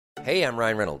Hey, I'm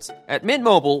Ryan Reynolds. At Mint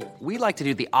Mobile, we like to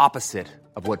do the opposite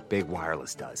of what Big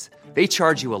Wireless does. They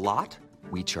charge you a lot,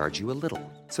 we charge you a little.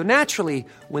 So naturally,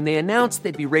 when they announced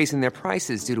they'd be raising their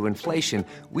prices due to inflation,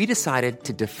 we decided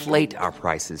to deflate our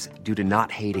prices due to not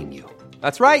hating you.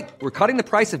 That's right. We're cutting the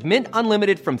price of Mint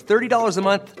Unlimited from $30 a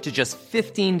month to just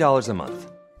 $15 a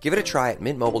month. Give it a try at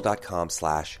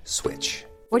mintmobile.com/switch.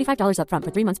 $45 up front for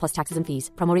 3 months plus taxes and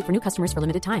fees. Promo rate for new customers for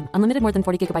limited time. Unlimited more than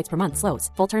 40 gigabytes per month. Slows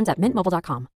full terms at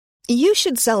mintmobile.com. You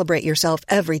should celebrate yourself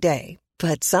every day,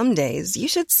 but some days you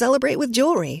should celebrate with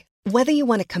jewelry. Whether you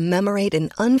want to commemorate an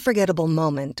unforgettable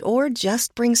moment or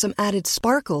just bring some added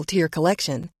sparkle to your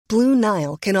collection, Blue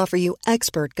Nile can offer you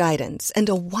expert guidance and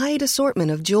a wide assortment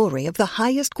of jewelry of the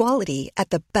highest quality at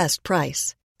the best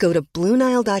price. Go to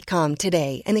BlueNile.com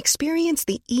today and experience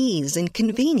the ease and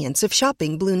convenience of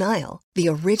shopping Blue Nile, the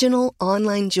original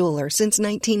online jeweler since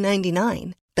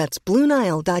 1999. That's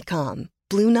BlueNile.com.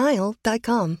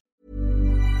 BlueNile.com.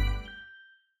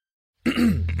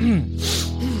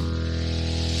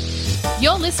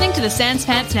 You're listening to the Sans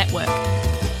Pants Network.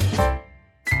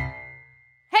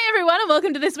 Hey everyone, and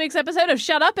welcome to this week's episode of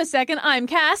Shut Up a Second. I'm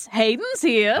Cass. Hayden's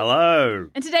here. Hello.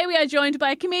 And today we are joined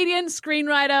by comedian,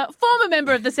 screenwriter, former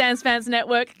member of the Sans Pants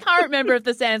Network, current member of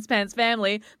the Sans Pants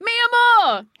family, Mia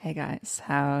Moore. Hey guys,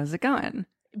 how's it going?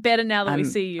 Better now that we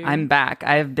see you. I'm back.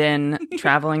 I've been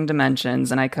traveling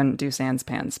dimensions and I couldn't do Sans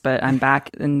Pants, but I'm back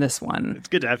in this one. It's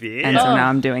good to have you here. And so now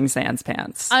I'm doing Sans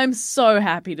Pants. I'm so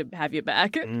happy to have you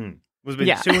back. Was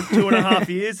it been two and a half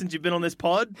years since you've been on this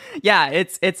pod? Yeah,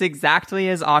 it's exactly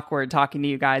as awkward talking to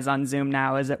you guys on Zoom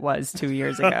now as it was 2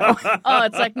 years ago. Oh,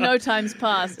 it's like no time's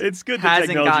passed. It's good that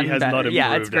technology has not improved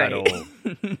yeah, it's great. at all.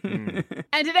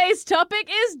 And today's topic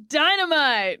is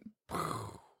dynamite.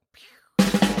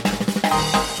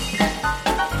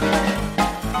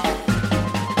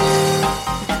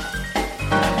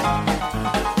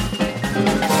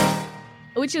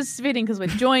 Which is fitting because we're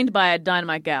joined by a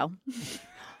dynamite gal.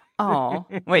 Oh,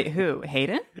 wait, who?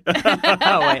 Hayden? Oh,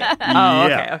 wait. Oh,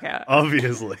 Yeah, okay.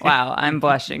 Obviously. Wow, I'm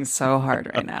blushing so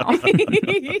hard right now.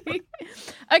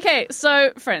 Okay,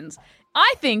 so friends,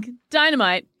 I think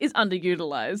dynamite is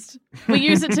underutilized. We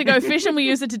use it to go fish and we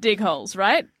use it to dig holes,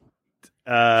 right?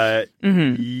 Well, I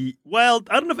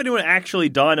don't know if anyone actually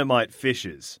dynamite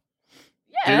fishes.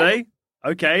 Yeah. Do they?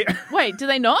 Okay. Wait, do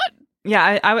they not?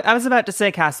 Yeah, I was about to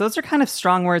say, Cass, those are kind of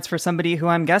strong words for somebody who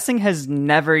I'm guessing has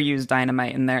never used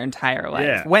dynamite in their entire life.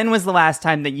 Yeah. When was the last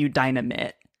time that you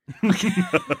dynamite?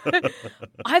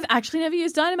 I've actually never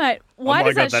used dynamite. Why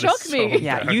does that shock is me? so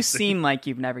Yeah, you embarrassing. seem like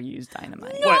you've never used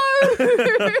dynamite. No, you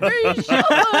can't say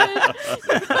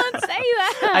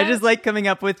that. I just like coming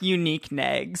up with unique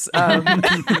nags.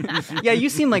 Yeah, you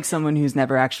seem like someone who's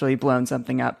never actually blown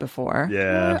something up before.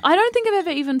 Yeah. I don't think I've ever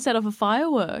even set off a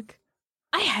firework.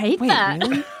 I hate Wait, that.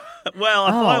 really? Well,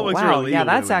 fireworks are illegal. Yeah,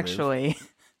 that's where we actually...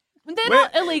 They're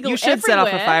not illegal. You should set off a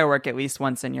everywhere, firework at least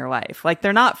once in your life. Like,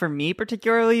 they're not for me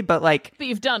particularly, but like... but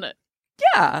you've done it.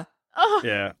 Yeah. Oh,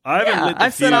 live. Yeah. I haven't lit the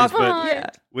I've set fuse, off... but Yeah.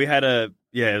 we had it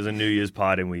was a New Year's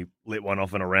party and we lit one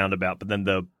off in a roundabout, but then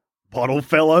the bottle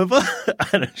fell over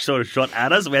and it sort of shot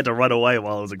at us. We had to run away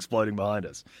while it was exploding behind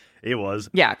us. It was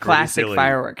Yeah, pretty classic silly.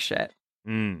 fireworks shit.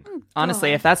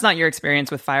 Honestly, if that's not your experience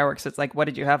with fireworks, it's like, what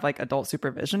did you have, like adult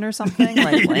supervision or something?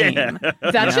 Like, lame. Yeah.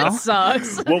 that You know? shit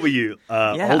sucks. What were you?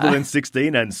 Yeah. Older than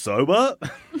 16 and sober?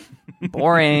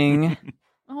 Boring.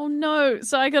 Oh no!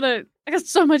 So I got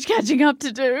so much catching up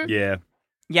to do. Yeah.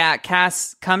 Yeah,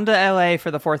 Cass, come to LA for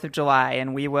the 4th of July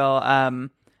and we will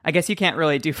I guess you can't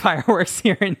really do fireworks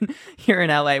here in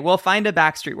LA. We'll find a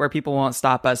back street where people won't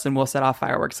stop us and we'll set off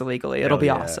fireworks illegally. It'll be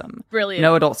yeah. awesome. Brilliant.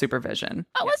 No adult supervision.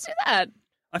 Oh, let's do that.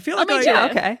 I feel I like mean, I, yeah.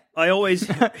 Okay. I always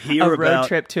hear A about road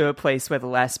trip to a place with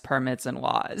less permits and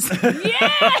laws.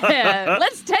 Yeah,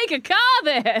 let's take a car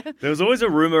there. There was always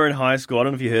a rumor in high school. I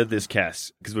don't know if you heard this,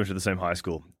 Cass, because we went to the same high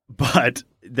school. But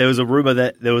there was a rumor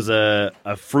that there was a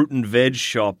fruit and veg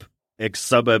shop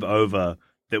suburb over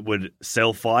that would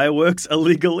sell fireworks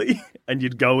illegally. And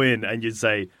you'd go in and you'd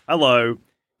say, "Hello,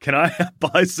 can I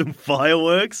buy some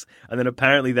fireworks?" And then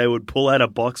apparently they would pull out a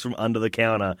box from under the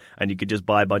counter and you could just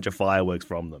buy a bunch of fireworks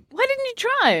from them. Why didn't you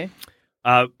try?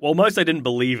 Well, mostly I didn't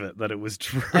believe it, that it was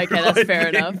true. Okay, that's I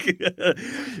fair think.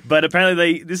 But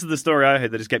apparently this is the story I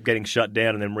heard, they just kept getting shut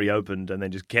down and then reopened and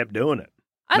then just kept doing it.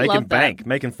 I making love that. bank,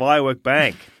 making firework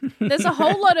bank. There's a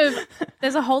whole lot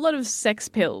of sex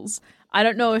pills. I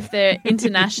don't know if they're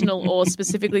international or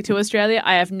specifically to Australia.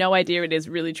 I have no idea. It is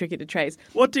really tricky to trace.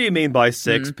 What do you mean by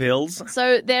sex pills?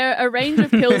 So there are a range of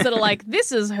pills that are like,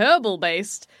 this is herbal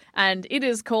based and it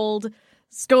is called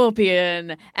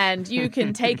Scorpion, and you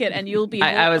can take it and you'll be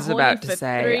I was horny about to for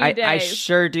say, 3 I days.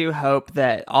 sure do hope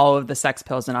that all of the sex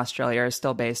pills in Australia are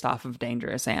still based off of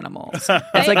dangerous animals.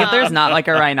 It's like if there's not like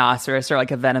a rhinoceros or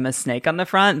like a venomous snake on the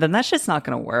front, then that's just not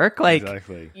going to work. Like,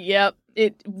 Exactly. Yep,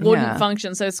 it wouldn't Yeah.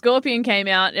 function. So Scorpion came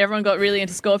out, everyone got really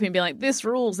into Scorpion, being like, this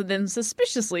rules. And then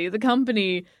suspiciously, the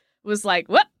company was like,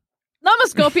 what? Not a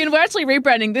Scorpion, we're actually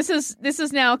rebranding. This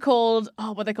is now called,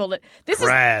 what they called it? This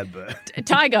Crab. is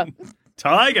Tiger.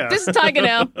 Tiger. This is Tiger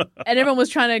now. And everyone was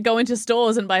trying to go into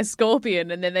stores and buy Scorpion,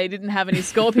 and then they didn't have any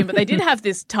Scorpion, but they did have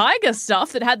this Tiger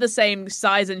stuff that had the same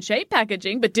size and shape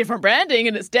packaging, but different branding,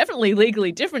 and it's definitely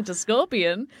legally different to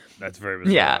Scorpion. That's very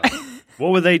bizarre. Yeah.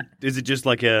 What were they? Is it just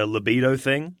like a libido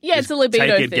thing? Yeah, Just it's a libido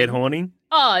take it, thing. get horny?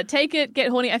 Oh, take it, get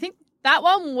horny. I think that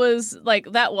one was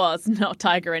that was not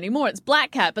Tiger anymore. It's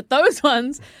Black Cat. But those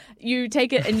ones, you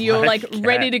take it and you're Black like Cat.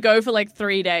 ready to go for like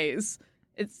 3 days.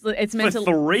 It's meant For to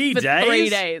 3 for days? 3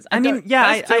 days. I mean,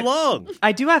 yeah, That's too long.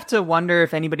 I do have to wonder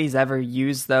if anybody's ever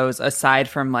used those aside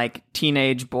from like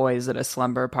teenage boys at a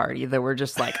slumber party that were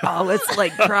just like, oh, let's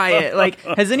like try it. Like,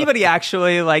 has anybody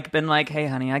actually like been like, hey,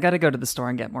 honey, I got to go to the store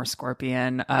and get more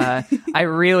Scorpion. I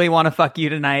really want to fuck you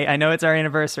tonight. I know it's our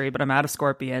anniversary, but I'm out of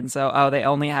Scorpion. So, they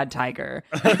only had Tiger.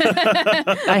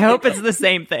 I hope it's the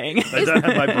same thing. They don't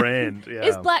have my brand. Yeah.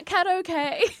 Is Black Cat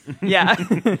okay? Yeah.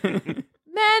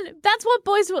 Man, that's what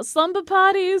boys do at slumber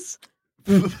parties.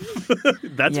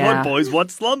 That's Yeah. what boys want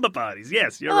slumber parties.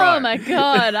 Yes, you're Oh right. my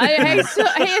god! I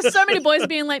hear so many boys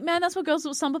being like, "Man, that's what girls do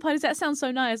at slumber parties. That sounds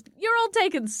so nice." You're all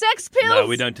taking sex pills. No,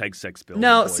 we don't take sex pills.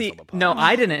 No, at boys' see, slumber parties. no,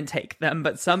 I didn't take them,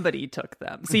 but somebody took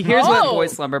them. See, here's what Oh.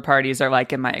 boys' slumber parties are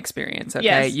like in my experience, okay?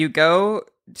 Yes. You go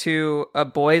to a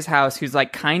boy's house who's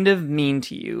like kind of mean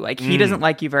to you. Like he doesn't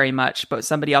like you very much, but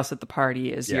somebody else at the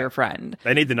party is Yeah. your friend.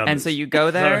 They need the numbers. And so you go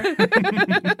there.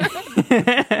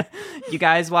 You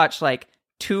guys watch like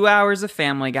 2 hours of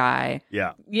Family Guy,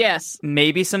 Yeah. Yes.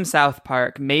 maybe some South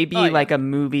Park, maybe Oh, yeah. like a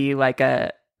movie like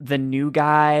The New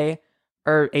Guy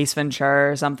or Ace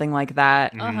Ventura or something like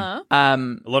that. Mm-hmm. Uh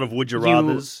huh. A lot of would you You-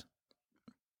 rathers.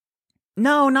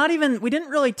 No, not even. We didn't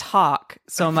really talk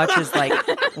so much as like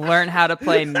learn how to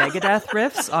play Megadeth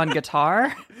riffs on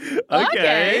guitar.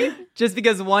 Okay. Just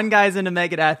because one guy's into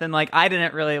Megadeth and like I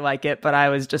didn't really like it, but I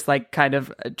was just like kind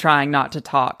of trying not to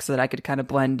talk so that I could kind of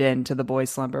blend into the boys'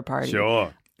 slumber party.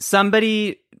 Sure.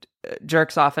 Somebody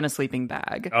jerks off in a sleeping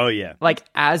bag. Oh, yeah. Like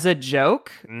as a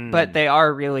joke, but they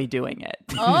are really doing it.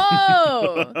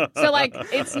 Oh, so like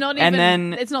it's not even. And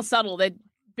then- it's not subtle. They're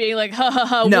being like, ha ha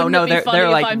ha. No, wouldn't no, it be they're- funny they're,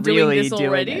 if like, I'm really doing this doing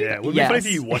already? it. Yeah, wouldn't it be funny if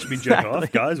Yes, you watched me jerk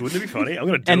off, guys? Wouldn't it be funny? I'm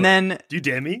going to do And it. then- Do you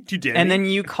dare me? Do you dare me? And then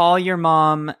you call your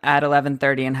mom at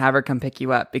 11:30 and have her come pick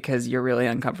you up because you're really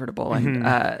uncomfortable, and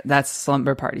that's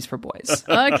slumber parties for boys.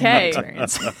 Okay.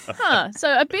 Experience. Huh.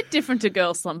 So a bit different to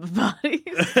girl slumber parties.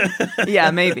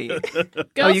 Yeah, maybe.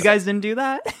 Oh, you guys didn't do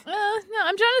that? No,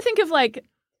 I'm trying to think of like,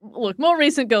 look, more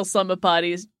recent girl slumber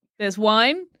parties. There's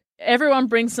wine. Everyone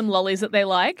brings some lollies that they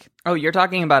like. Oh, you're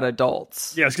talking about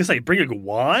adults. Yeah, I was going to say, bring a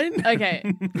wine? Okay.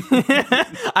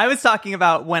 I was talking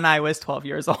about when I was 12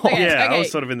 years old. Okay. Yeah, I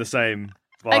was sort of in the same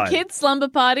vibe. A kid's slumber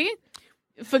party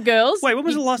for girls. Wait, when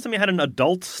was the last time you had an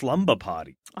adult slumber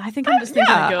party? I think I'm just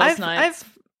thinking of girls' I've, nights.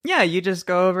 yeah, you just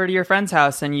go over to your friend's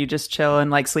house and you just chill and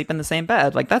like sleep in the same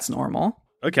bed. Like that's normal.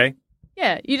 Okay.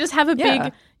 Yeah, you just have a Yeah.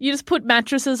 big. You just put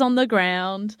mattresses on the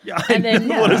ground. Yeah, I And then-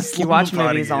 know what a You slumber watch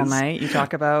party movies all is. night. You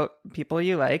talk about people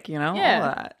you like, you know, all Yeah,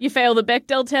 that. you fail the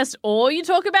Bechdel test, or you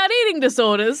talk about eating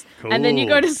disorders, and then you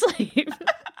go Cool. to sleep.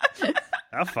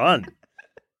 How fun.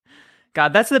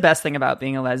 God, that's the best thing about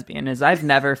being a lesbian is I've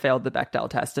never failed the Bechdel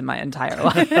test in my entire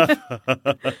life.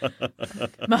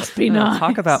 Must be nice.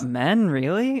 Talk about men,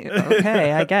 really?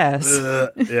 Okay, I guess.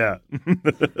 Yeah.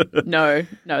 No,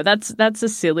 that's a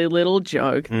silly little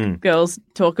joke. Girls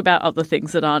talk about other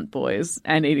things that aren't boys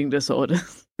and eating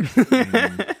disorders.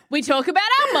 We talk about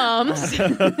our mums.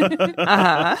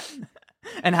 Uh-huh.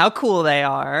 And how cool they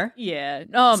are. Yeah.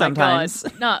 Oh my Sometimes.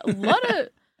 god. No, a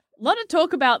lot of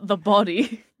talk about the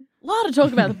body. A lot of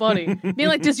talk about the body. Being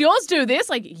like, does yours do this?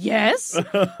 Like, yes.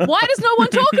 Why does no one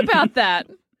talk about that?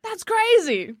 That's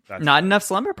crazy. Not enough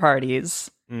slumber parties.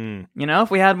 You know,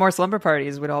 if we had more slumber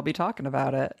parties, we'd all be talking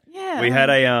about it. Yeah. We had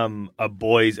a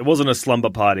boys. It wasn't a slumber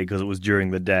party because it was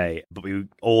during the day, but we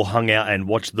all hung out and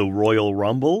watched the Royal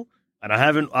Rumble. And I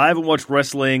haven't watched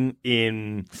wrestling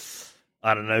in,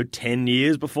 I don't know, 10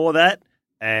 years before that.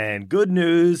 And good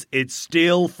news, it's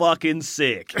still fucking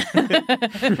sick.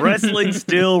 Wrestling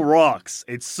still rocks.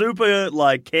 It's super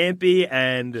like campy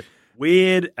and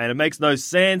weird, and it makes no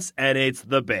sense, and it's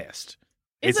the best.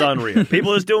 It's it? unreal.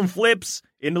 People are just doing flips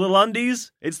in little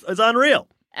undies. It's unreal.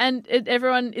 And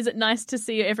is it nice to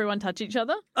see everyone touch each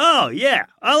other? Oh, yeah.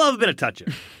 I love a bit of touching.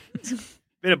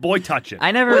 Bit of boy touching.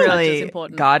 I never Touch is really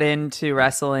important. got into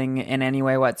wrestling in any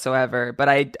way whatsoever, but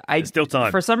I There's still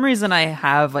time. for some reason I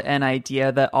have an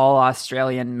idea that all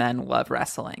Australian men love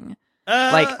wrestling.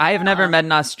 Like, I have never met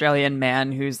an Australian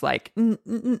man who's like,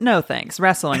 no thanks,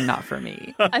 wrestling not for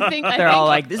me. I think They're all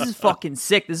like, this is fucking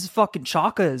sick. This is fucking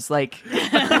chockers. Like,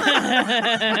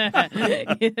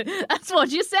 that's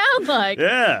what you sound like.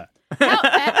 Yeah.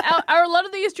 Are a lot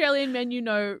of the Australian men you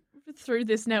know through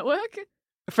this network?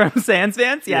 from Sans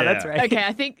Fans? Yeah, Yeah. that's right. Okay,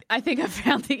 I think I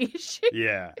found the issue.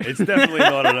 Yeah. It's definitely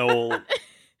not at all.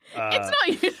 It's not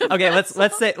universal. Okay,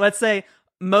 let's say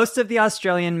most of the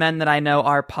Australian men that I know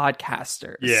are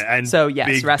podcasters. Yeah, and so yes,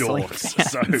 big wrestling dorks.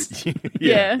 fans. So,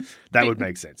 Yeah. that would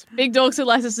make sense. Big dogs who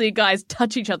like to see guys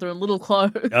touch each other in little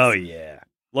clothes. Oh, yeah.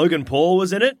 Logan Paul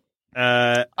was in it.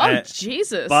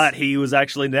 Jesus. But he was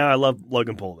actually, now I love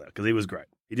Logan Paul there because he was great.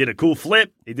 He did a cool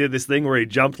flip. He did this thing where he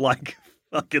jumped like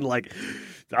fucking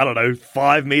I don't know,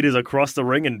 5 meters across the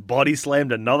ring and body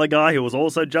slammed another guy who was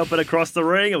also jumping across the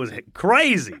ring. It was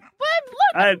crazy. What?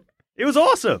 And it was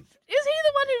awesome. Is he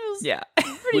the one who was Yeah.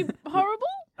 pretty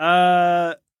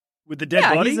horrible? With the dead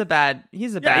Yeah, body? he's a bad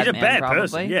he's a man, bad probably.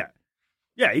 person. Yeah.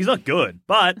 Yeah, he's not good,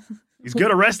 but he's good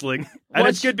at wrestling. And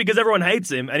it's good because everyone hates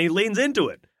him and he leans into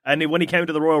it. And when he came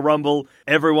to the Royal Rumble,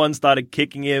 everyone started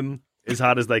kicking him as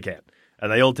hard as they can. And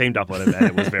they all teamed up on him and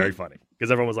it was very funny. Because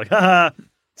everyone was like, haha,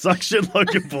 suck shit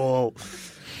Logan Paul.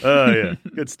 Oh, yeah.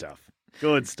 Good stuff.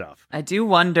 Good stuff. I do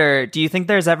wonder, do you think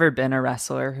there's ever been a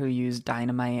wrestler who used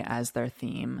dynamite as their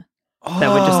theme?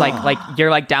 That would just like you're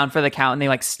like down for the count and they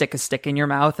like stick a stick in your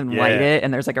mouth and light Yeah. it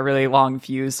and there's like a really long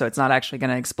fuse so it's not actually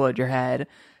going to explode your head.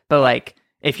 But like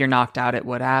if you're knocked out it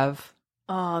would have.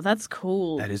 Oh, that's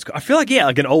cool. That is. I feel like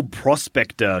like an old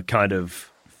prospector kind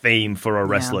of theme for a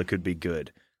wrestler could be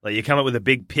good. Like you come up with a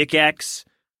big pickaxe,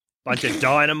 bunch of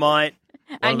dynamite,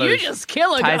 and you just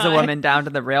kill a Ties guy. a woman down to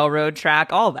the railroad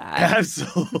track, all that.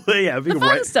 absolutely, yeah, big The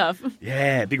fun stuff.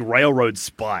 yeah, big railroad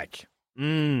spike.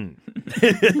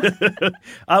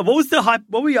 What was the hype?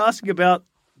 What were you asking about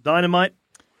dynamite?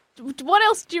 What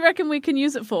else do you reckon we can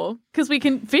use it for? Because we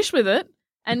can fish with it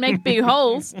and make big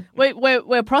holes.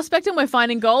 We're prospecting. We're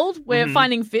finding gold. We're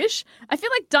finding fish. I feel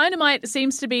like dynamite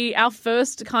seems to be our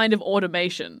first kind of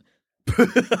automation.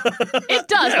 It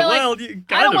does. Yeah, We're like, well, you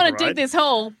I don't kind want of to dig right. this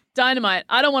hole. Dynamite.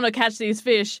 I don't want to catch these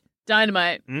fish.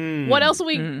 Dynamite. What else are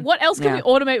we? What else can we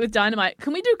automate with dynamite?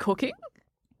 Can we do cooking?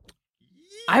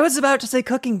 I was about to say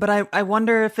cooking, but I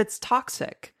wonder if it's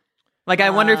toxic. Like,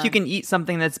 I wonder if you can eat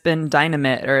something that's been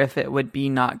dynamite or if it would be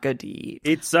not good to eat.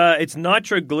 It's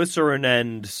nitroglycerin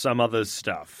and some other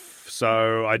stuff.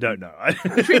 So I don't know.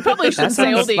 We probably That shouldn't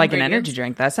say all sounds the like an ingredients. energy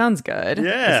drink. That sounds good.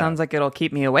 Yeah. It sounds like it'll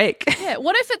keep me awake. Yeah.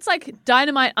 What if it's like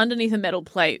dynamite underneath a metal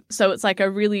plate? So it's like a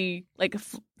really like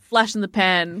flash in the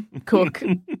pan cook.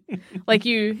 Like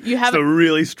you have It's a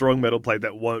really strong metal plate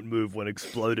that won't move when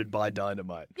exploded by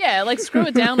dynamite. yeah, like screw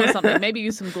it down or something. Maybe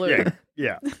use some glue.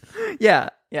 Yeah.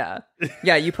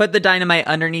 Yeah, you put the dynamite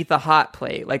underneath a hot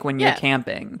plate, like when you're Yeah.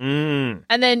 camping.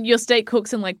 And then your steak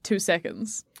cooks in like 2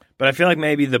 seconds. But I feel like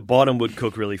maybe the bottom would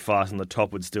cook really fast and the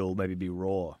top would still maybe be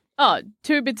raw. Oh,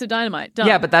 2 bits of dynamite. Done.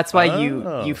 Yeah, but that's why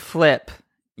Oh. you flip.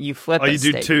 You flip. Oh, a you do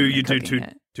steak two. when you're You do cooking two.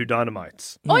 it. Two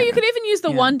dynamites. Or you could even use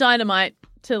the Yeah. one dynamite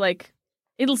to like.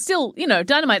 It'll still,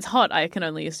 dynamite's hot. I can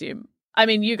only assume. I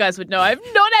mean, you guys would know. I've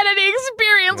not had any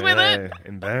experience with it.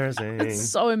 Embarrassing. It's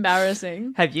so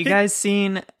embarrassing. Have you guys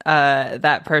seen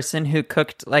that person who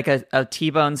cooked like a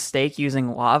T-bone steak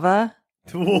using lava?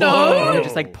 Whoa. They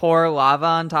just like pour lava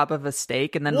on top of a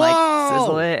steak and then like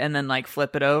sizzle it and then like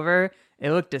flip it over.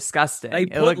 It looked disgusting. They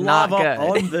It put looked not lava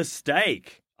good. on the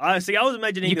steak. I see. I was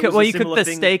imagining You it could was a you cook similar the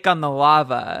thing. steak on the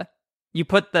lava. You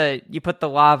put the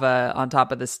lava on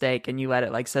top of the steak and you let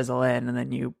it like sizzle in and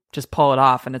then you just pull it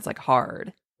off and it's like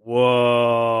hard.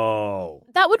 Whoa.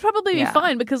 That would probably be Yeah.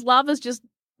 fine because lava's just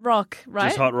rock, right?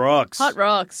 Just hot rocks. Hot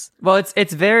rocks. Well,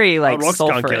 it's very like rocks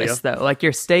can't kill sulfurous though. Like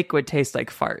your steak would taste like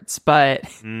farts, but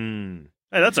Mm.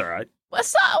 Hey, that's all right.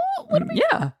 So,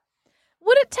 yeah.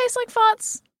 would it taste like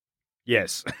farts?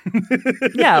 Yes.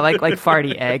 Yeah, like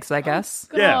farty eggs, I guess.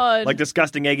 Yeah. God. Like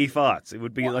disgusting eggy farts. It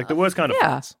would be like the worst kind of Yeah.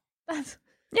 farts. That's-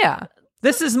 Yeah.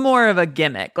 This is more of a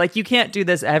gimmick. Like, you can't do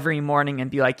this every morning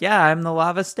and be like, yeah, I'm the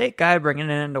lava steak guy bringing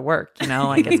it into work. You know,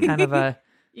 like it's kind of a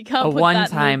You can't put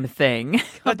one-time thing It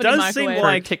company does seem microwave. for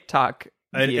like TikTok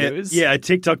views. a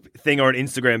TikTok thing or an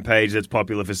Instagram page that's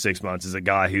popular for 6 months is a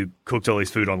guy who cooked all his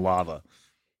food on lava.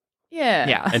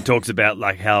 Yeah. and talks about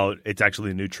like how it's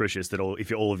actually nutritious that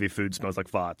if all of your food smells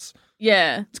like farts.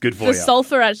 Yeah. It's good for the you.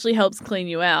 sulfur actually helps clean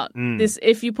you out.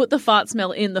 If you put the fart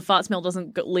smell in, the fart smell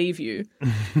doesn't leave you.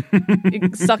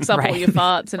 It sucks up all your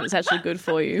farts and it's actually good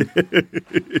for you.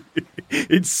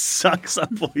 It sucks up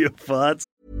all your farts.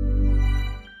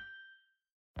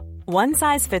 One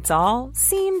size fits all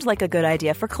seemed like a good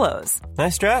idea for clothes.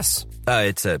 Nice dress.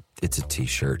 It's a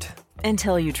t-shirt.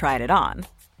 Until you tried it on.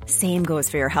 Same goes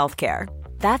for your healthcare.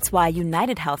 That's why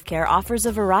United Healthcare offers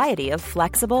a variety of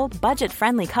flexible,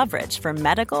 budget-friendly coverage for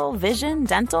medical, vision,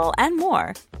 dental, and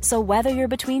more. So whether you're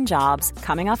between jobs,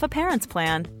 coming off a parent's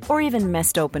plan, or even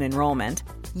missed open enrollment,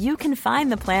 you can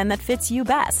find the plan that fits you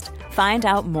best. Find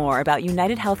out more about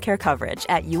United Healthcare coverage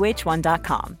at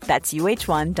uh1.com. That's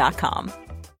uh1.com.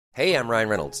 Hey, I'm Ryan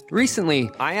Reynolds. Recently,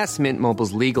 I asked Mint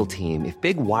Mobile's legal team if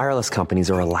big wireless companies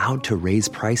are allowed to raise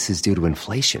prices due to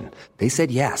inflation. They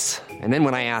said yes. And then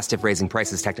when I asked if raising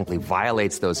prices technically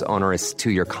violates those onerous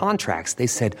two-year contracts, they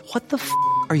said, "What the f***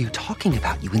 are you talking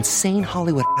about, you insane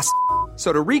Hollywood ass?"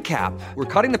 So to recap, we're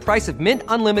cutting the price of Mint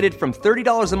Unlimited from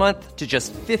 $30 a month to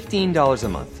just $15 a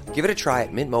month. Give it a try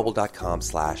at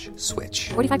mintmobile.com/switch.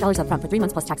 $45 up front for 3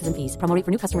 months plus taxes and fees. Promo rate for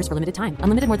new customers for limited time.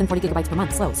 Unlimited more than 40 gigabytes per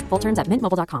month. Slows full terms at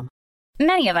mintmobile.com.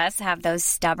 Many of us have those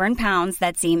stubborn pounds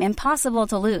that seem impossible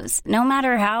to lose, no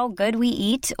matter how good we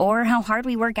eat or how hard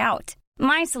we work out.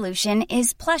 My solution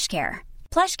is PlushCare.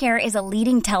 PlushCare is a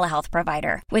leading telehealth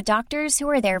provider with doctors who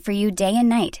are there for you day and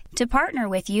night to partner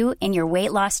with you in your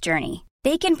weight loss journey.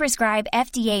 They can prescribe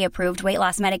FDA-approved weight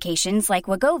loss medications like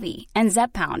Wegovy and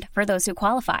Zepbound for those who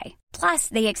qualify. Plus,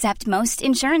 they accept most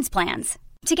insurance plans.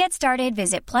 To get started,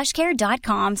 visit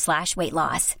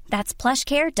plushcare.com/weightloss. That's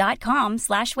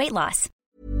plushcare.com/weightloss.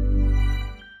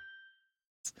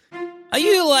 Are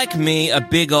you like me, a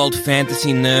big old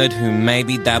fantasy nerd who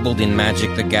maybe dabbled in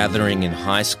Magic the Gathering in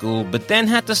high school, but then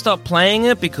had to stop playing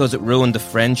it because it ruined the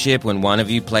friendship when one of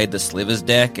you played the Slivers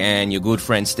deck and your good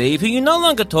friend Steve, who you no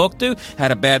longer talk to,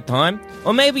 had a bad time?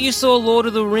 Or maybe you saw Lord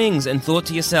of the Rings and thought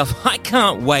to yourself, I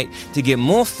can't wait to get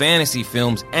more fantasy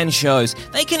films and shows.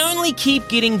 They can only keep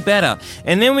getting better.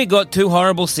 And then we got 2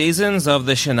 horrible seasons of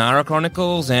the Shannara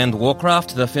Chronicles and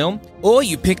Warcraft the film. Or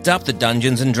you picked up the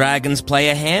Dungeons & Dragons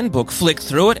Player Handbook, flicked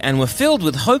through it, and were filled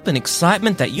with hope and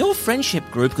excitement that your friendship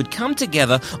group could come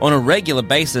together on a regular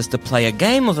basis to play a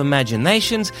game of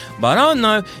imaginations, but oh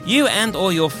no, you and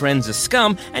all your friends are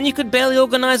scum, and you could barely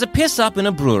organise a piss-up in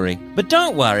a brewery. But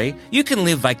don't worry, you can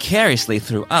live vicariously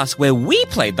through us, where we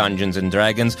play Dungeons &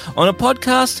 Dragons on a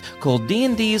podcast called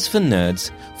D&D's for Nerds.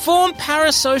 Form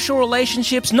parasocial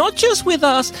relationships, not just with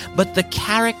us, but the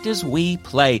characters we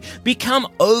play. Become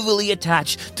overly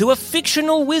attached to a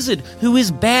fictional wizard who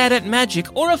is bad at magic,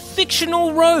 or a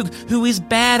fictional rogue who is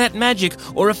bad at magic,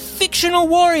 or a fictional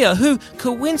warrior who,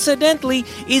 coincidentally,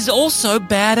 is also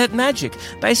bad at magic.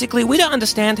 Basically, we don't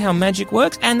understand how magic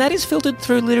works, and that is filtered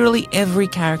through literally every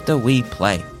character we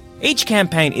play. Each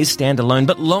campaign is standalone,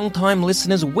 but long-time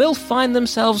listeners will find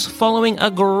themselves following a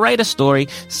greater story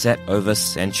set over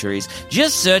centuries.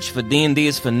 Just search for D&D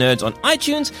is for Nerds on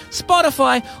iTunes,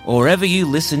 Spotify, or wherever you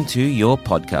listen to your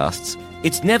podcasts.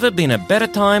 It's never been a better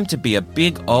time to be a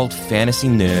big old fantasy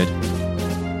nerd.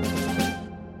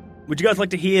 Would you guys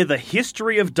like to hear the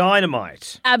history of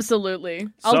Dynamite? Absolutely.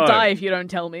 I'll die if you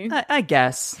don't tell me. I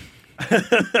guess.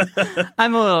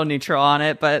 I'm a little neutral on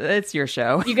it, but it's your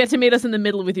show. You get to meet us in the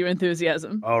middle with your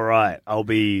enthusiasm. All right, I'll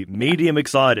be medium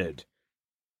excited.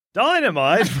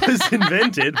 Dynamite was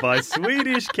invented by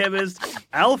Swedish chemist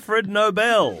Alfred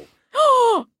Nobel.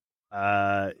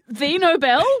 The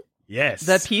Nobel? Yes.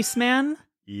 The Peace Man?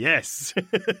 Yes.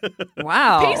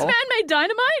 Wow. Peace Man made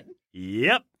dynamite?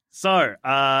 Yep. So,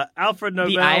 Alfred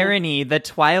Nobel... The irony, the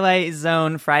Twilight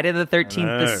Zone, Friday the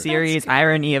 13th, the series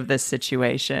irony of this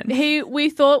situation. We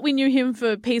thought we knew him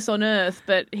for Peace on Earth,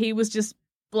 but he was just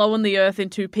blowing the Earth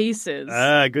into pieces.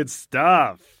 Good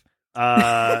stuff.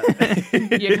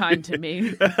 You're kind to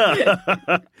me.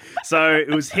 So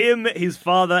it was him, his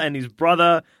father, and his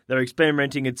brother. They're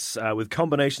experimenting with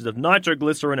combinations of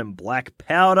nitroglycerin and black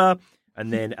powder,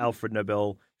 and then Alfred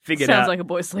Nobel figured out... Sounds like a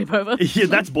boy sleepover. Yeah,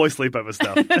 that's boy sleepover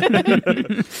stuff.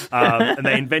 And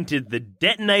they invented the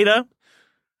detonator,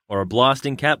 or a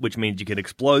blasting cap, which means you can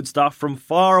explode stuff from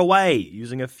far away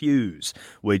using a fuse,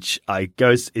 which I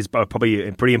guess is probably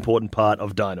a pretty important part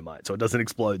of dynamite, so it doesn't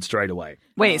explode straight away.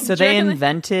 Wait, so they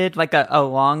invented like a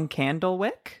long candle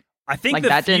wick? I think like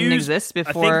that didn't exist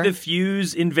before. I think the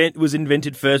fuse was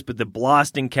invented first, but the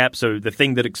blasting cap, so the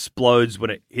thing that explodes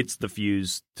when it hits the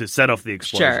fuse to set off the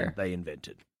explosion, they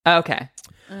invented. Okay.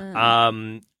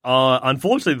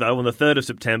 Unfortunately, though, on the 3rd of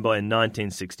September in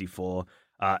 1964,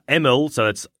 Emil, so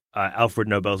it's Alfred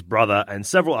Nobel's brother, and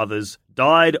several others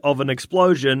died of an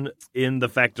explosion in the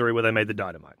factory where they made the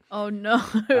dynamite. Oh no!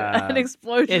 An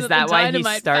explosion. Is at that the why he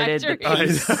dynamite started the factory.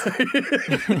 piece?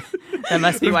 That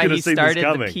must be Who's why gonna he see this started the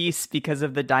coming? piece, because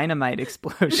of the dynamite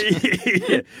explosion.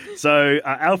 Yeah. So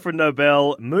Alfred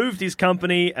Nobel moved his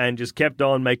company and just kept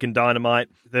on making dynamite.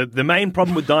 The main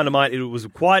problem with dynamite, it was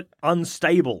quite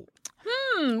unstable.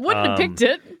 Wouldn't have picked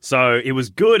it. So it was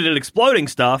good at exploding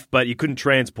stuff, but you couldn't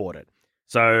transport it.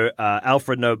 So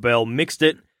Alfred Nobel mixed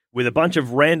it with a bunch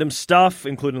of random stuff,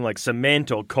 including like cement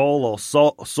or coal or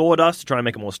sawdust to try and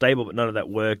make it more stable, but none of that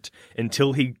worked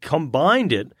until he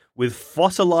combined it with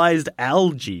fossilized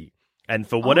algae. And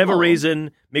for whatever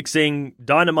reason, mixing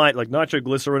dynamite like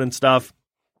nitroglycerin and stuff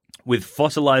with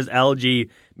fossilized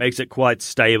algae makes it quite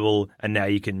stable, and now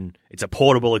it's a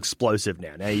portable explosive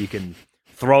now. Now you can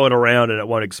throw it around and it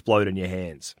won't explode in your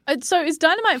hands. So is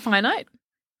dynamite finite?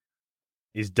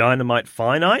 Is dynamite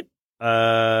finite?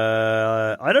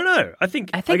 I don't know. I think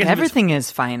I think everything is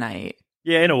finite.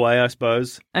 Yeah, in a way, I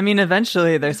suppose. I mean,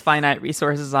 eventually there's finite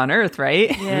resources on Earth, right?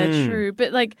 Yeah, true.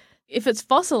 But like, if it's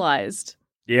fossilized,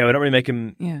 Yeah, we don't really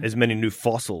make as many new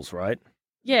fossils, right?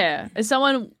 yeah, is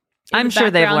someone? I'm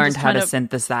sure they've learned how to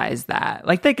synthesize that.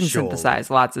 Like, they can synthesize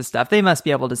lots of stuff. They must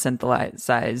be able to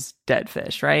synthesize dead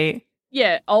fish, right?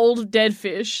 Yeah, old dead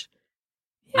fish.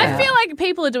 Yeah. I feel like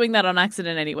people are doing that on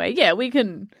accident anyway. Yeah, we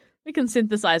can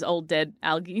synthesize old dead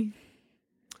algae.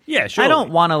 Yeah, sure. I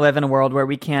don't want to live in a world where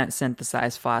we can't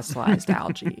synthesize fossilized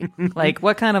algae. Like,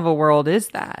 what kind of a world is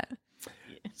that?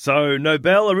 So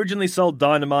Nobel originally sold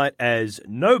dynamite as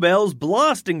Nobel's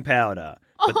blasting powder,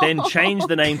 but then changed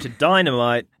the name to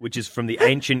dynamite, which is from the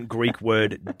ancient Greek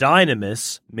word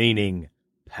dynamis, meaning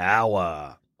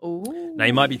power. Ooh. Now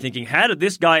you might be thinking, how did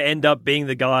this guy end up being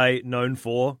the guy known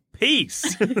for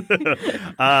peace?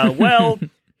 Well,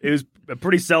 it was a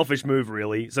pretty selfish move,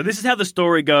 really. So this is how the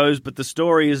story goes, but the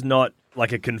story is not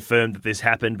like a confirmed that this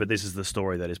happened, but this is the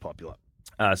story that is popular.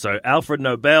 So Alfred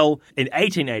Nobel, in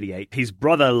 1888, his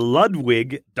brother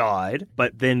Ludwig died,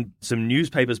 but then some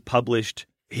newspapers published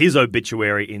his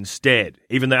obituary instead.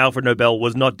 Even though Alfred Nobel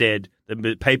was not dead,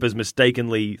 the papers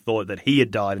mistakenly thought that he had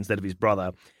died instead of his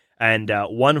brother. And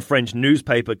one French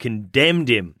newspaper condemned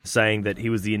him, saying that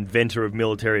he was the inventor of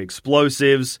military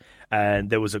explosives. And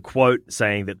there was a quote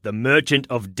saying that the merchant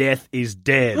of death is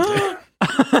dead.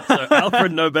 So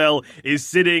Alfred Nobel is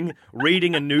sitting,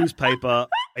 reading a newspaper.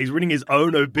 He's reading his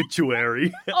own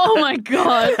obituary. Oh, my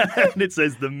God. And it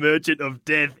says, the merchant of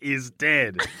death is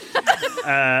dead.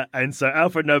 And so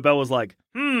Alfred Nobel was like,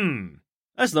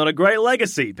 that's not a great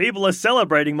legacy. People are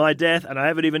celebrating my death and I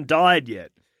haven't even died yet.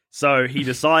 So he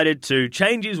decided to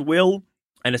change his will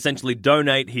and essentially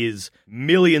donate his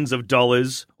millions of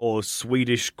dollars, or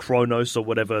Swedish kronos or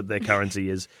whatever their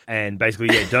currency is, and basically,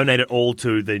 donate it all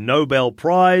to the Nobel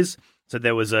Prize. So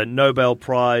there was a Nobel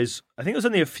Prize. I think there was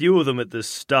only a few of them at the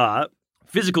start.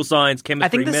 Physical science, chemistry, I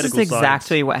think this medical is science.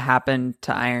 exactly what happened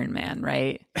to Iron Man,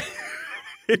 right?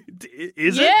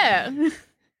 Is it? Yeah.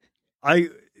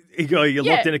 He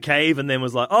locked in a cave and then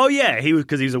was like, oh, yeah,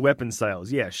 because he's a weapons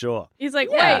sales. Yeah, sure. He's like,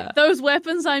 Yeah. wait, those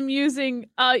weapons I'm using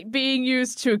are being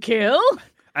used to kill?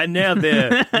 And now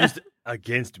they're used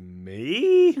against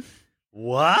me?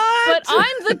 What? But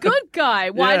I'm the good guy.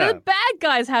 Why Yeah. do the bad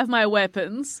guys have my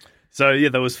weapons? So, yeah,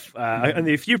 there was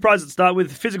only a few prizes to start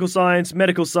with: physical science,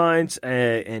 medical science,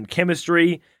 and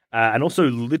chemistry, and also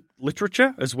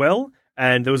literature as well.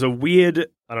 And there was a weird,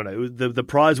 I don't know, the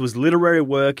prize was literary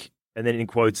work, and then in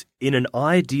quotes, in an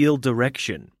ideal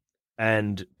direction.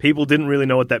 And people didn't really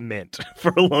know what that meant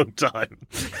for a long time.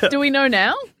 Do we know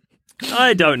now?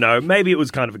 I don't know. Maybe it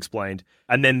was kind of explained.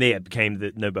 And then it became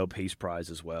the Nobel Peace Prize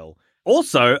as well.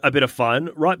 Also, a bit of fun,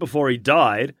 right before he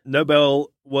died,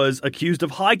 Nobel was accused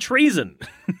of high treason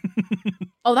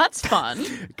Oh, that's fun.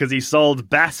 because he sold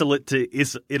bacillate to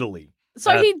Italy.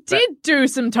 So he did do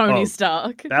some Tony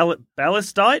Stark.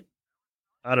 Ballistite?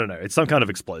 I don't know. It's some kind of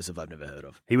explosive I've never heard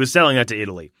of. He was selling that to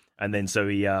Italy. And then so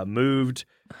he moved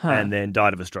and then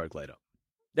died of a stroke later.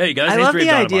 There you go. I love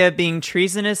the idea of being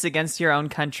treasonous against your own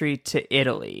country to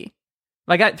Italy.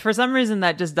 Like, for some reason,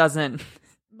 that just doesn't...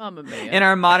 Mamma mia. In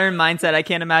our modern mindset, I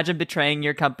can't imagine betraying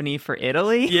your company for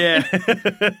Italy. Yeah. That's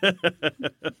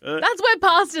where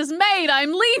pasta's made.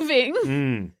 I'm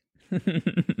leaving.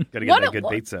 Gotta get that good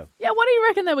pizza. Yeah, what do you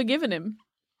reckon they were giving him?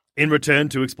 In return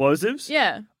to explosives?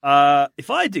 Yeah. If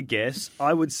I had to guess,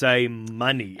 I would say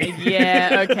money.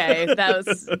 Yeah, okay. That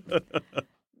was...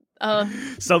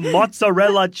 Some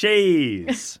mozzarella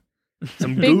cheese.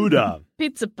 Some Gouda.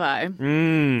 Pizza pie.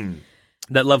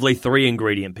 That lovely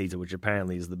 3-ingredient pizza, which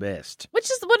apparently is the best. What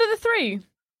are the three?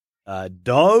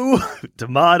 dough,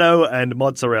 tomato, and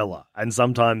mozzarella, and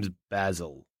sometimes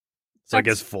basil. So I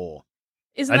guess 4.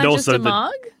 Isn't And that just also a the-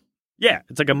 marg? Yeah,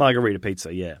 it's like a margarita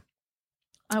pizza, yeah.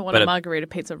 I want But a it- margarita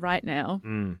pizza right now.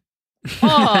 Mm. Oh,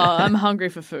 I'm hungry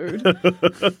for food.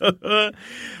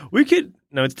 We could...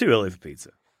 No, it's too early for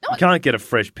pizza. You can't get a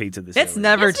fresh pizza this It's early.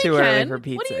 never Yes, we too early can. for What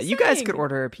pizza. are you guys saying? could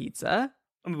order a pizza.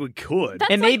 I mean, we could.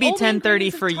 That's It may like be all the 10:30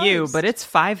 ingredients for of you, toast. but it's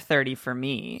 5:30 for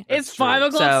me. It's true. 5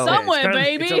 o'clock So- somewhere, It's kind of-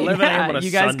 baby. it's 11 a.m. on a you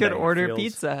guys Sunday, could order it feels.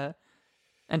 pizza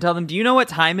and tell them, do you know what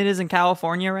time it is in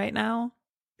California right now?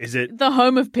 Is it? The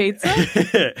home of pizza?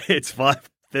 It's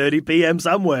 5:30 p.m.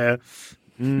 somewhere.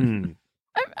 Mm.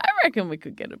 I reckon we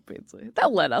could get a pizza.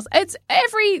 They'll let us. It's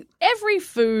every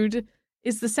food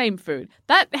is the same food.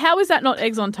 How is that not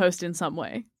eggs on toast in some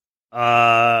way?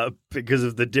 Because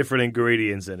of the different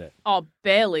ingredients in it. Oh,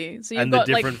 barely. So you've And the got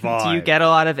different like vibe. Do you get a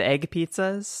lot of egg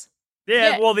pizzas?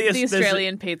 Yeah, well, the there's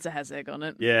Australian pizza has egg on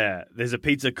it. Yeah, there's a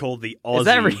pizza called the Aussie. Is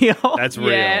that real? That's real.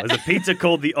 Yeah. There's a pizza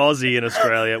called the Aussie in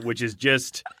Australia, which is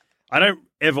just, I don't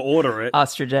ever order it,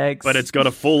 Ostrich eggs. but it's got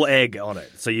a full egg on it.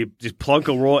 So you just plunk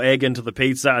a raw egg into the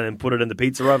pizza and then put it in the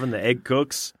pizza oven. The egg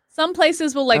cooks. Some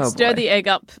places will like Oh, stir boy. the egg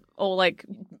up or like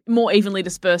more evenly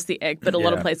disperse the egg, but a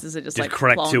lot of Yeah. places are just like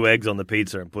crack plonk. 2 eggs on the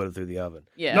pizza and put it through the oven.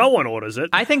 Yeah. No one orders it.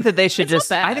 I think that they should It's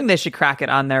not bad. I think they should crack it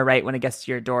on there right when it gets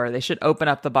to your door. They should open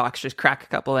up the box, just crack a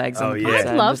couple eggs Oh, on the yeah. pizza. I'd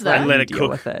and love just that. and let them it deal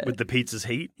cook with it. with the pizza's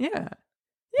heat. Yeah.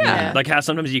 Yeah. Like how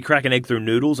sometimes you crack an egg through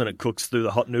noodles and it cooks through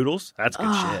the hot noodles. That's good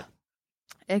Ah. shit.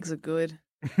 Eggs are good.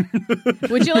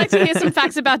 Would you like to hear some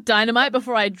facts about Dynamite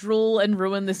before I drool and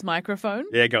ruin this microphone?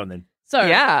 Yeah, go on then. So,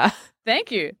 Yeah.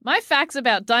 thank you. My facts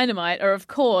about Dynamite are, of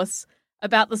course,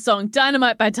 about the song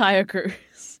Dynamite by Tyre Cruz.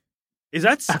 Is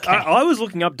that? I was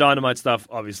looking up Dynamite stuff,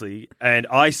 obviously, and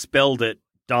I spelled it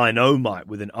Dynamite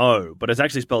with an O, but it's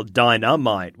actually spelled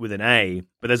Dynamite with an A.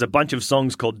 But there's a bunch of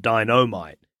songs called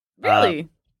Dynamite. Really?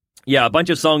 Yeah, a bunch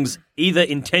of songs either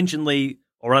intentionally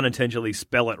or unintentionally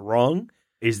spell it wrong.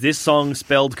 Is this song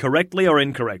spelled correctly or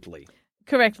incorrectly?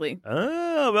 Correctly.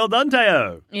 Oh, well done,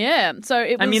 Teo. Yeah. So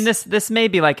it was. I mean, this may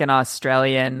be like an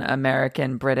Australian,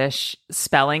 American, British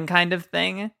spelling kind of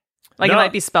thing. Like No. it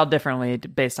might be spelled differently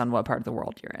based on what part of the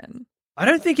world you're in. I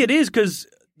don't think it is because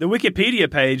the Wikipedia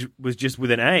page was just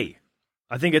with an A.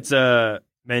 I think it's a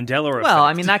Mandela effect. Well,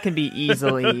 I mean, that can be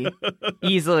easily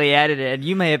edited.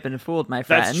 You may have been fooled, my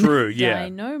friend. That's true, yeah.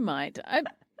 Dynamite. I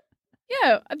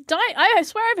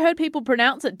swear I've heard people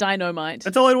pronounce it dynamite.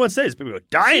 That's all anyone says. People go,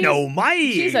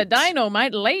 Dynamite! She's a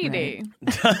dynamite lady.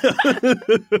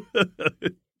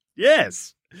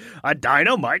 Yes, a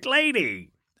Dynamite lady.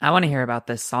 I want to hear about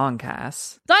this song,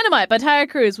 Cass. Dynamite by Tyre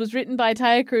Cruz was written by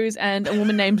Tyre Cruz and a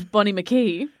woman named Bonnie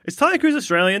McKee. Is Tyre Cruz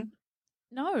Australian?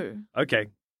 No. Okay.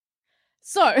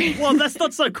 So. Well, that's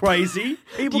not so crazy.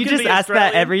 People You can just be ask that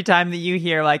Australian. every time that you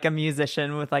hear like a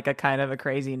musician with like a kind of a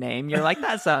crazy name. You're like,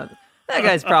 that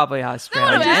guy's probably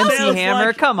Australian. It just MC sounds Hammer,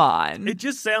 like- come on. It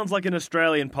just sounds like an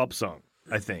Australian pop song,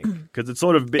 I think, because it's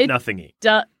sort of a bit nothingy.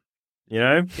 You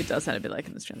know? It does sound a bit like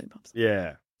an Australian pop song.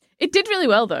 Yeah. It did really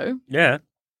well, though. Yeah.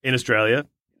 In Australia.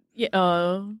 Yeah.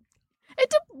 It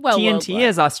did well. TNT worldwide.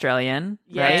 is Australian,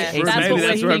 Yeah, right? True, ACDC. that's what we're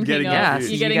where I'm thinking getting of. Yeah, confused. so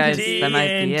You're you getting guys, confused. that might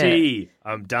be it. TNT.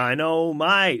 I'm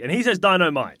Dynamite. And he says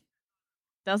Dynamite.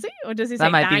 Does he? Or does he say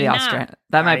That might be the Dyna? Australian.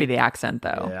 That might be the accent,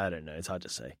 though. Yeah, I don't know. It's hard to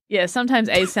say. Yeah, sometimes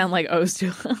A's sound like O's to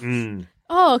us. Mm.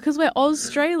 Oh, because we're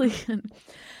Australian.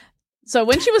 So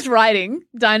when she was writing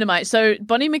Dynamite, so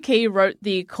Bonnie McKee wrote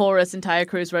the chorus and Tyre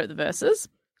Cruz wrote the verses.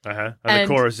 And And-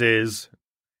 the chorus is,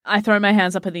 I throw my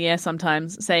hands up in the air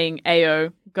sometimes saying,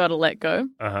 Ayo, gotta let go.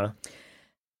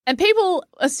 And people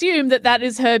assume that that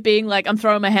is her being like, I'm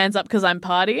throwing my hands up because I'm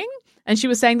partying. And she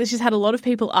was saying that she's had a lot of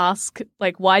people ask,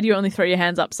 like, why do you only throw your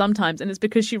hands up sometimes? And it's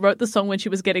because she wrote the song when she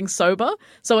was getting sober.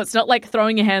 So it's not like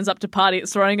throwing your hands up to party.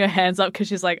 It's throwing her hands up because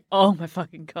she's like, oh my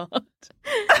fucking God.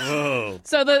 Whoa.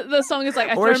 So the song is like,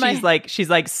 I Or throw my she's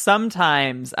like,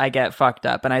 sometimes I get fucked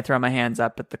up and I throw my hands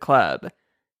up at the club.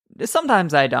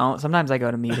 Sometimes I don't. Sometimes I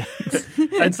go to meetings.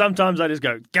 And sometimes I just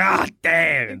go, God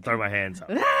damn, and throw my hands up.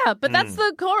 Ah, but that's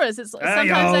the chorus. It's sometimes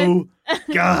Ayo.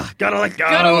 Gotta let go.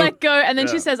 gotta let go. And then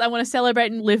she Yeah. says, I want to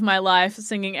celebrate and live my life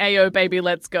singing Ayo, baby,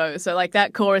 let's go. So like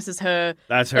that chorus is her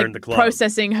That's her like, in the club.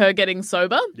 processing her getting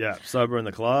sober. Yeah, sober in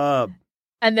the club.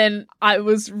 And then I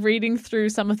was reading through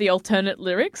some of the alternate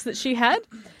lyrics that she had.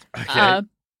 Okay.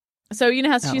 So you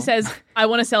know how she Oh. says, I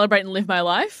want to celebrate and live my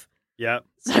life? Yeah.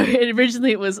 So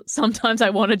originally it was, sometimes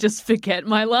I want to just forget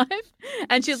my life.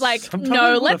 And she's like, Sometimes I no,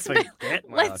 wanna let's forget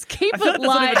my let's life. keep I feel it like that's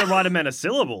not even light. the right amount of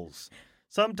syllables.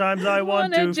 Sometimes I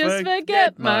want Wanna to just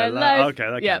forget my life. Okay,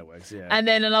 that Yeah. kind of works, yeah. And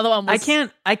then another one was...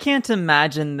 I can't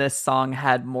imagine this song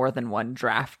had more than one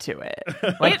draft to it.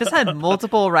 Like, this had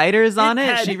multiple writers on it.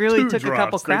 had She really 2 took a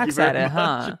couple drafts, thank you cracks at very it,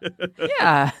 huh? much.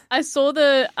 Yeah. I saw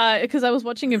because I was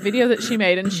watching a video that she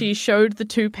made and she showed the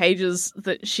 2 pages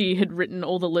that she had written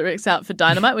all the lyrics out for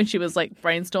Dynamite when she was like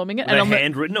brainstorming it. Were they on the-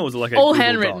 handwritten or was it like a all Google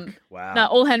handwritten. Doc? Wow. No,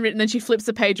 all handwritten. Then she flips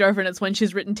the page over and it's when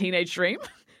she's written Teenage Dream.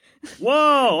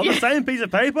 Whoa, on the same piece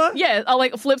of paper? Yeah,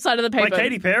 like flip side of the paper. Like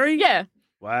Katy Perry? Yeah.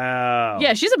 Wow.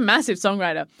 Yeah, she's a massive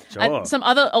songwriter. Sure. And some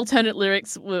other alternate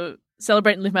lyrics were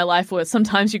Celebrate and Live My Life were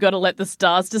sometimes you gotta let the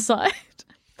stars decide.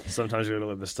 Sometimes you gotta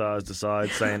let the stars decide,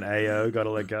 saying Ayo,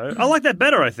 gotta let go. I like that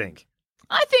better, I think.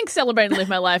 I think Celebrate and Live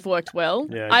My Life worked well.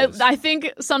 Yeah, it does. I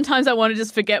think sometimes I want to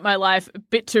just forget my life a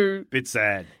bit too... Bit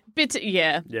sad.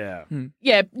 Yeah. Yeah.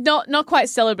 Yeah, not quite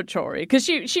celebratory because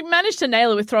she managed to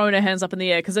nail it with throwing her hands up in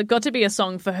the air because it got to be a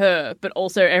song for her, but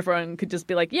also everyone could just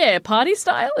be like, yeah, party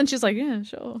style, and she's like, yeah,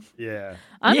 sure. Yeah.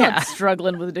 I'm Yeah. not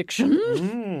struggling with addiction.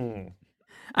 Mm.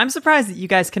 I'm surprised that you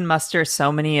guys can muster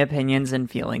so many opinions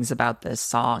and feelings about this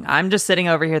song. I'm just sitting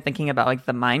over here thinking about like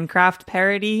the Minecraft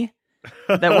parody.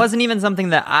 That wasn't even something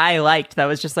that I liked. That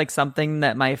was just like something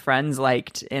that my friends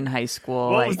liked in high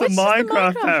school. What like, was the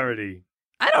Minecraft parody?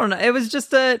 I don't know. It was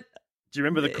just a... Do you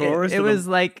remember the chorus? It was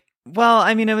like... Well,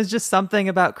 I mean, it was just something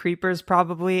about creepers,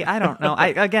 probably. I don't know.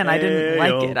 I didn't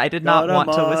like it. I did not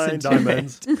want to listen to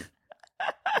diamonds. it.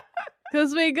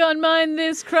 Because we got mine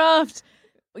this craft.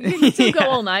 You can still go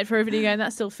all night for a video game.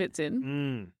 That still fits in.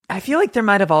 Mm. I feel like there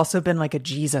might have also been like a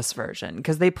Jesus version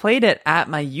because they played it at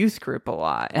my youth group a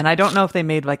lot, and I don't know if they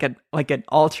made like an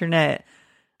alternate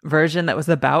version that was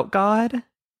about God.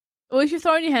 Well, if you're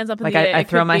throwing your hands up in Like the air, I it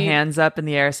throw could my be- hands up in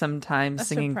the air sometimes, That's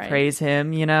singing for praise. praise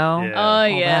Him. You know, Yeah. Oh, All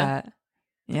yeah. that.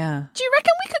 Yeah. Do you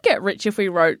reckon we could get rich if we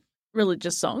wrote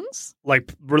religious songs?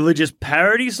 Like religious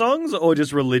parody songs or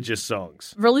just religious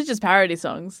songs? Religious parody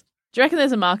songs. Do you reckon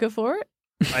there's a market for it?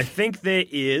 I think there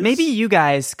is. Maybe you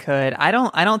guys could. I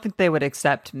don't think they would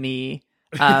accept me.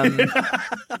 Wait,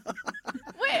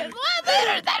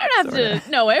 they don't have to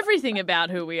know everything about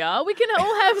who we are. We can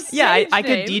all have stage Yeah, I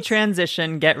could names.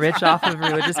 detransition, get rich off of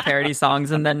religious parody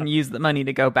songs, and then use the money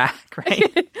to go back,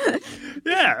 right?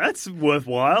 Yeah, that's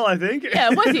worthwhile, I think. Yeah,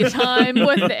 worth your time,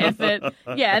 worth the effort.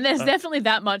 Yeah, and there's definitely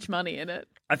that much money in it.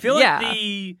 I feel like Yeah.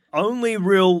 the only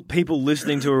real people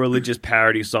listening to a religious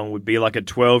parody song would be like a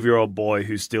 12-year-old boy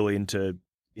who's still into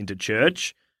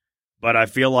church, but I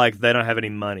feel like they don't have any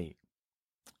money.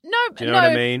 No, Do you know what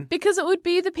I mean? Because it would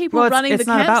be the people Well, running it's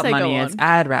the not camps about they money; go on. it's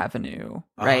ad revenue,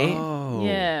 right? Oh.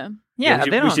 Yeah. Yeah, we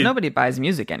should- they we don't. should- Nobody buys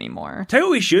music anymore. Tell you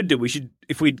what we should do. We should,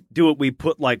 if we do it, we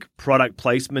put like product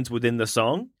placements within the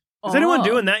song. Is anyone Oh.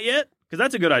 doing that yet? Because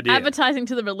that's a good idea. Advertising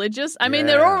to the religious. I mean,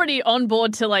 Yeah. they're already on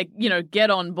board to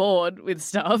get on board with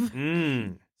stuff.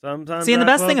 Sometimes See, and the I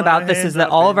best put thing my about this hands is that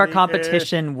up all in of our the air.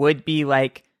 competition would be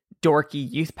like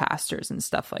dorky youth pastors and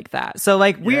stuff like that. So,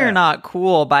 like, we Yeah. are not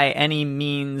cool by any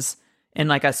means in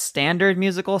like a standard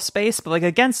musical space, but like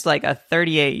against like a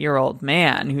 38-year-old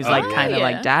man who's like yeah. kind of Yeah.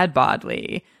 like dad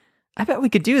bodily. I bet we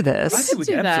could do this. I think we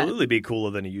do could that. absolutely be cooler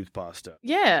than a youth pastor.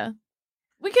 Yeah.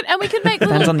 We could make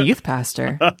Depends little, on the youth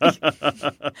pastor.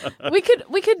 we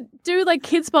could do like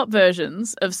kids pop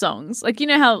versions of songs. Like, you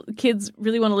know how kids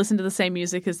really want to listen to the same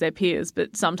music as their peers,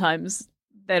 but sometimes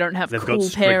they don't have They've cool got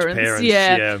strict parents.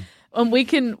 Yeah. And we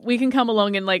can come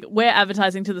along and like we're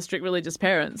advertising to the strict religious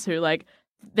parents who like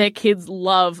their kids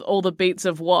love all the beats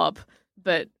of WAP,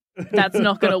 but that's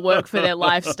not going to work for their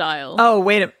lifestyle. Oh,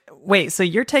 wait. So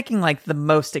you're taking like the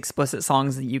most explicit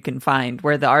songs that you can find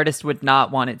where the artist would not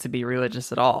want it to be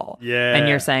religious at all. Yeah. And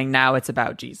you're saying now it's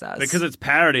about Jesus. Because it's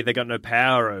parody, they got no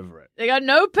power over it. They got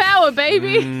no power,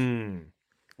 baby. Mm.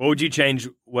 What would you change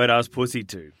Wet Ass Pussy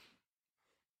to?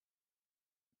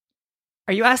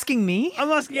 Are you asking me? I'm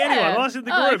asking Yeah. anyone. I'm asking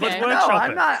the Oh, group. okay. Let's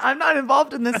workshop it. I'm not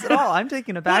involved in this at all. I'm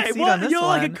taking a back Wait, seat what? on this You're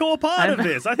one. like a core part I'm- of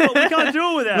this. I thought we can't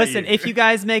do it without Listen, you. if you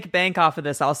guys make bank off of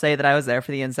this, I'll say that I was there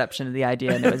for the inception of the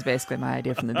idea and it was basically my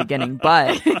idea from the beginning,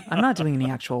 but I'm not doing any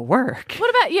actual work. What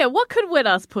about what could Wet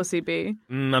Ass Pussy be?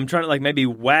 I'm trying to like maybe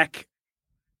whack.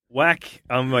 Wait,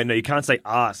 no, you can't say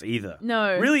ass either.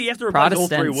 No. Really, you have to replace all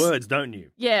three Protestants. words, don't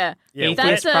you? Yeah. Yeah,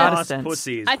 That's wet a- ass Protestants.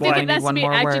 pussy is I quite... think it has to one be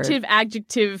more word.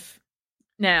 adjective,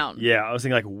 noun. Yeah, I was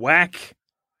thinking like whack,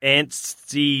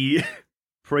 antsy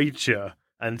preacher,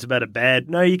 and it's about a bad...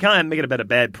 No, you can't make it about a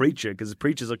bad preacher, because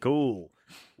preachers are cool.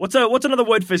 What's another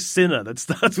word for sinner that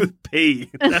starts with P?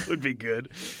 That would be good.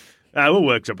 We'll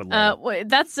workshop it later.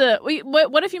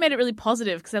 What if you made it really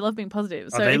positive? Because I love being positive.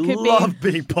 So they it could love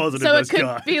being positive, So it those could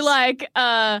guys. be like,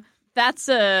 that's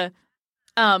a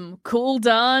Cool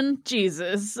Darn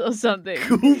Jesus or something.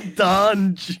 Cool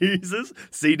Darn Jesus.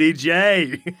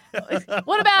 CDJ.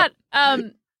 What about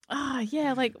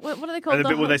like what do they call And the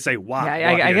bit where they say WAP.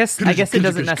 Yeah, I guess it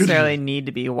doesn't necessarily need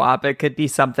to be WAP. It could be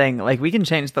something like we can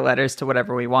change the letters to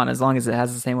whatever we want as long as it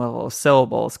has the same level of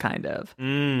syllables, kind of.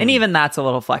 And even that's a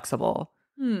little flexible.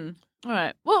 All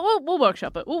right, we'll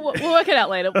workshop it. We'll work it out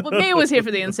later. Mia was here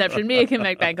for the inception. Mia can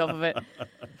make bank off of it.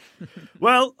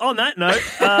 Well, on that note,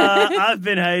 I've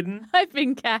been Hayden. I've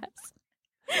been Cass.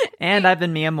 And I've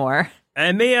been Mia Moore.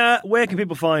 And Mia, where can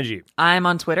people find you? I'm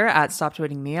on Twitter at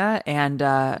StopTweetingMia, and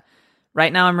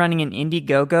right now I'm running an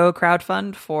Indiegogo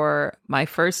crowdfund for my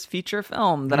first feature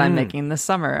film that I'm making this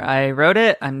summer. I wrote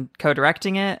it, I'm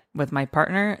co-directing it with my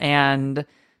partner, and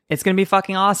it's going to be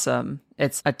fucking awesome.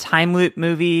 It's a time loop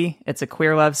movie, it's a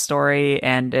queer love story,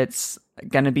 and it's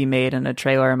going to be made in a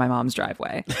trailer in my mom's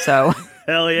driveway. So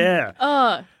Hell yeah.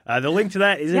 The link to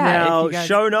that is in our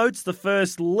show notes. The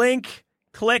first link,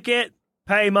 click it.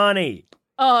 Pay money.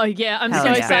 Oh, yeah. I'm Hell so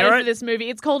yeah. excited Barrett? for this movie.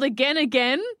 It's called Again,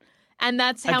 and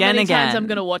that's how Again, many times Again. I'm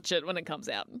going to watch it when it comes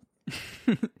out.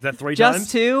 Is that 3 times?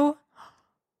 just two?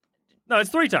 No,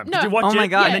 it's 3 times. No. You watch Oh my it,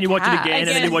 God, and then you watch it Cass. again, and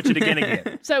then you watch it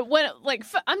again. So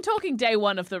I'm talking day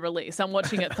one of the release. I'm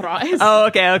watching it thrice. Oh,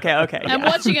 okay. I'm Yeah.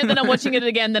 watching it, then I'm watching it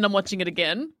again, then I'm watching it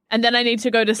again. And then I need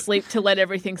to go to sleep to let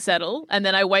everything settle. And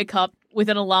then I wake up with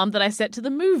an alarm that I set to the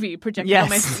movie projected on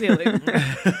my Yes. ceiling.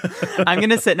 I'm going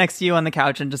to sit next to you on the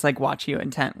couch and just like watch you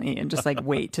intently and just like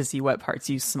wait to see what parts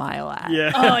you smile at.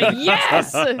 Yeah. Oh,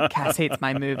 yes! Cass hates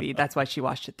my movie. That's why she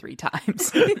watched it 3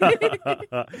 times.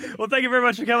 Well, thank you very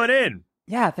much for coming in.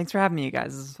 Yeah, thanks for having me, you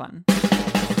guys. This is fun.